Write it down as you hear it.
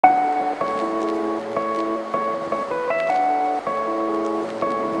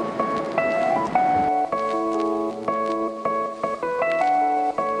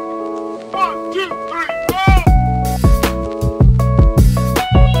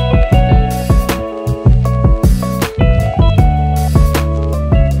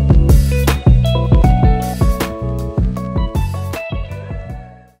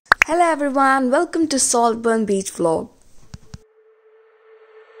everyone, welcome to SALTBURN Beach vlog.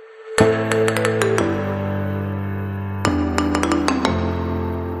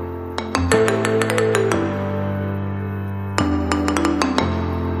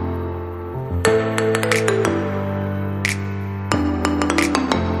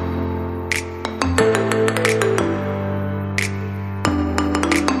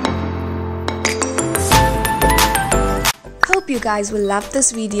 Hope you guys will love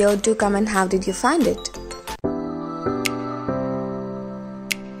this video. Do comment how did you find it.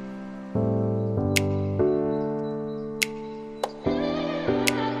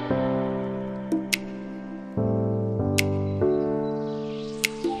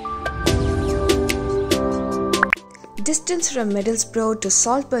 Distance from Middlesbrough to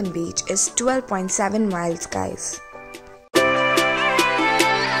SALTBURN Beach is 12.7 miles, guys.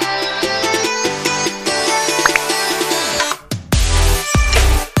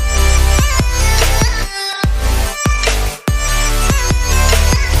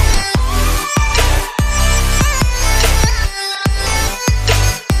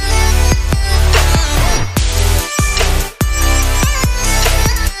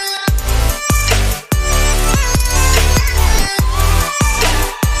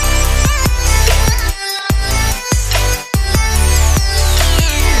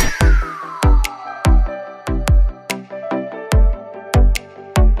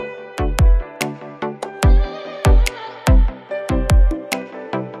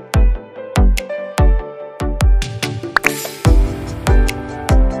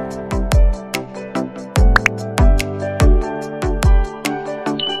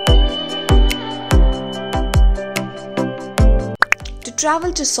 To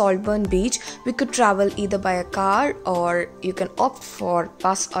travel to SALTBURN Beach, we could travel either by a car or you can opt for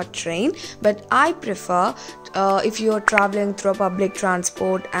bus or train, but I prefer if you are traveling through public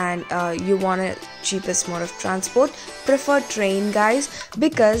transport and you want a cheapest mode of transport, prefer train, guys,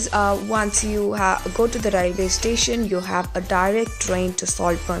 because once you go to the railway station, you have a direct train to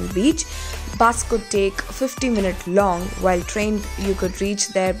SALTBURN Beach. Bus could take 50 minutes long, while train you could reach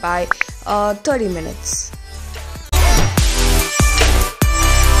there by 30 minutes.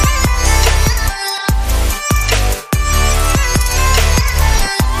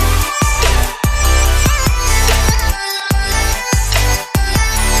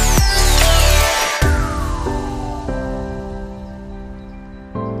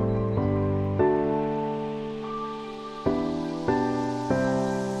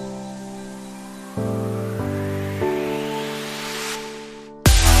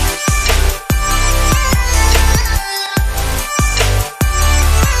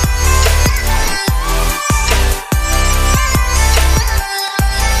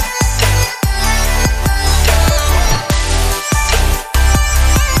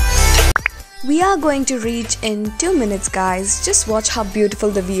 We are going to reach in 2 minutes, guys. Just watch how beautiful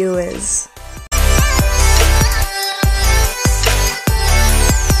the view is.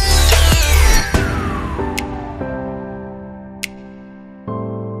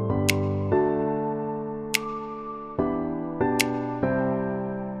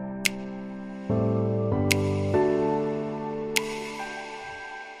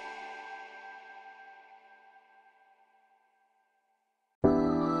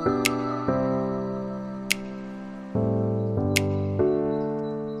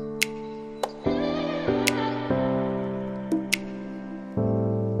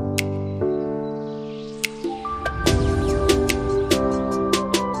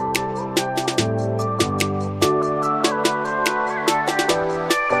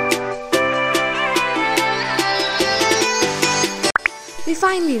 We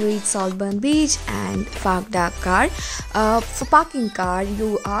finally reached SALTBURN Beach and parked our car. For parking car,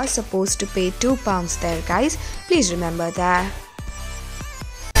 you are supposed to pay £2 there, guys. Please remember that.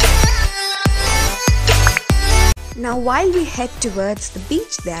 Now, while we head towards the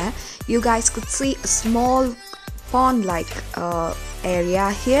beach there, you guys could see a small pond-like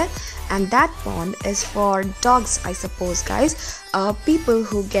area here, and that pond is for dogs, I suppose, guys. People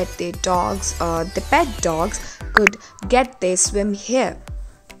who get their dogs, the pet dogs, could get their swim here.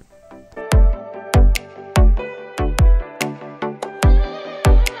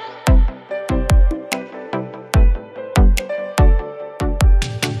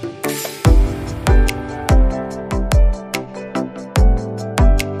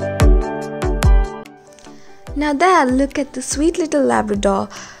 Now there, look at the sweet little Labrador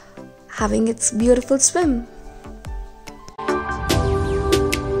having its beautiful swim.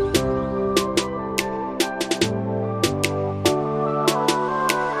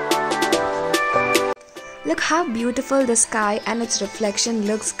 how beautiful the sky and its reflection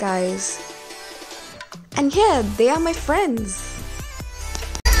looks, guys. And here, they are my friends.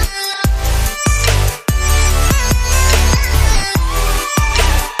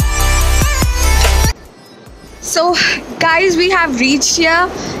 So guys, we have reached here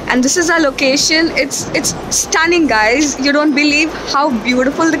and this is our location. It's stunning, guys. You don't believe how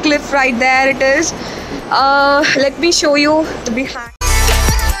beautiful the cliff right there it is. Let me show you the behind.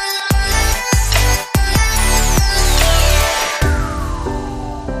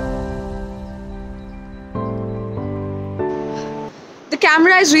 The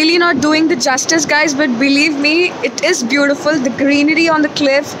camera is really not doing the justice, guys, but believe me, it is beautiful. The greenery on the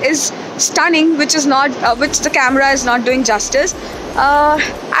cliff is stunning, which the camera is not doing justice.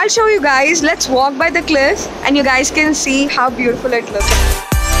 I'll show you guys. Let's walk by the cliff and you guys can see how beautiful it looks.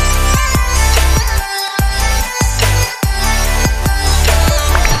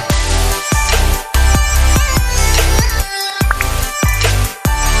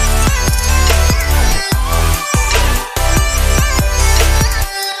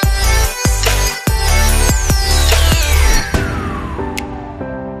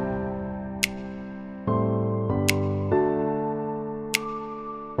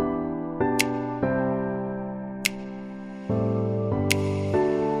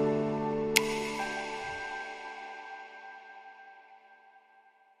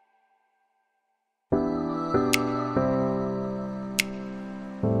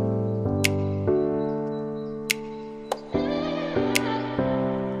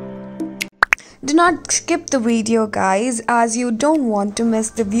 Do not skip the video, guys, as you don't want to miss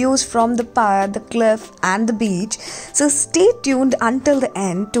the views from the pyre, the cliff and the beach. So stay tuned until the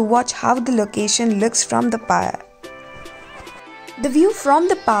end to watch how the location looks from the pyre. The view from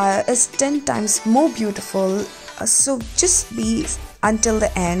the pyre is 10 times more beautiful, so just be until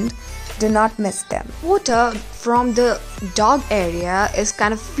the end. Do not miss them. Water from the dog area is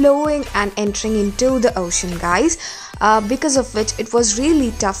kind of flowing and entering into the ocean, guys. Because of which it was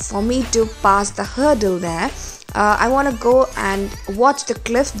really tough for me to pass the hurdle there. I want to go and watch the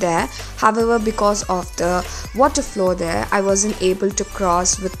cliff there. However, because of the water flow there, I wasn't able to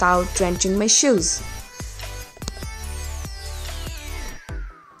cross without drenching my shoes.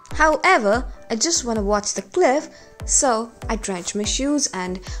 However, I just want to watch the cliff, so I drenched my shoes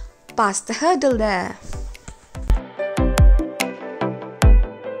and passed the hurdle there.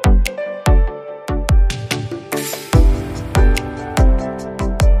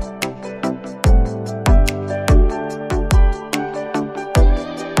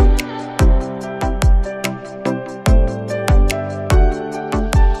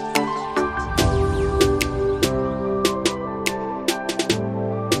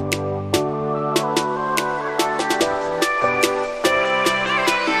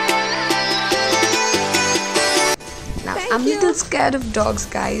 I'm a little scared of dogs,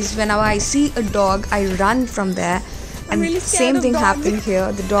 guys. Whenever I see a dog, I run from there. And really same thing happened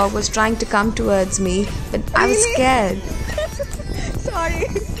here. The dog was trying to come towards me, but I was scared. Sorry.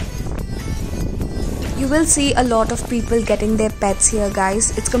 You will see a lot of people getting their pets here,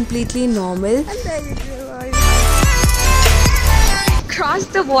 guys. It's completely normal. And there you go.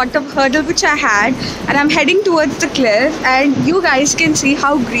 Crossed the water hurdle which I had, and I'm heading towards the cliff, and you guys can see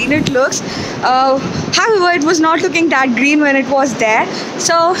how green it looks. However, it was not looking that green when it was there.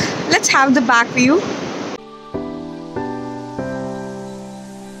 So let's have the back view.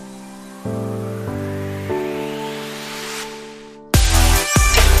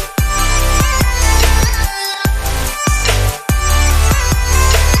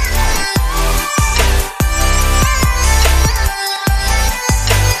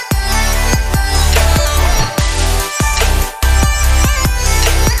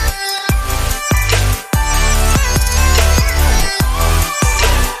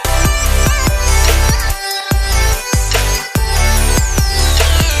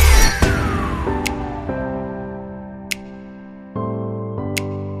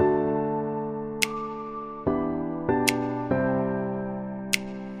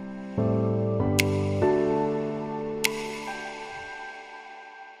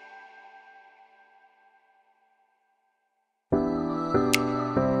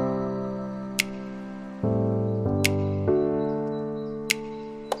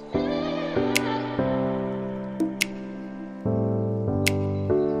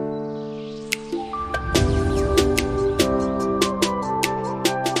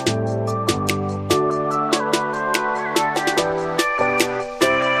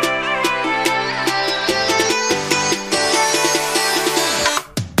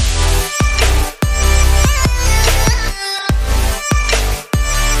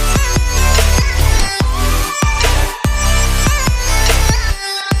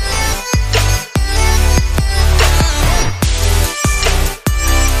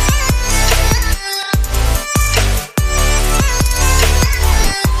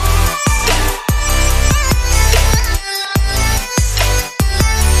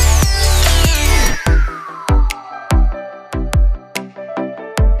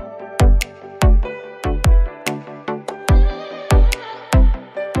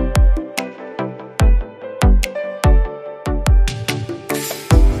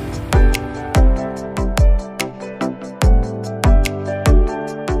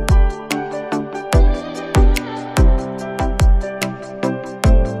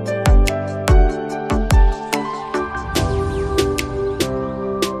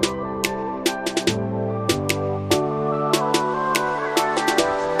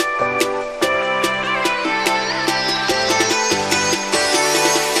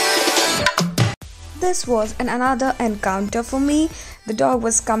 this was another encounter for me. The dog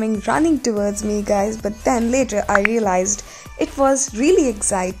was coming running towards me, guys, but then later I realized it was really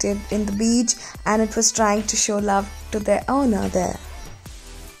excited in the beach and it was trying to show love to their owner there.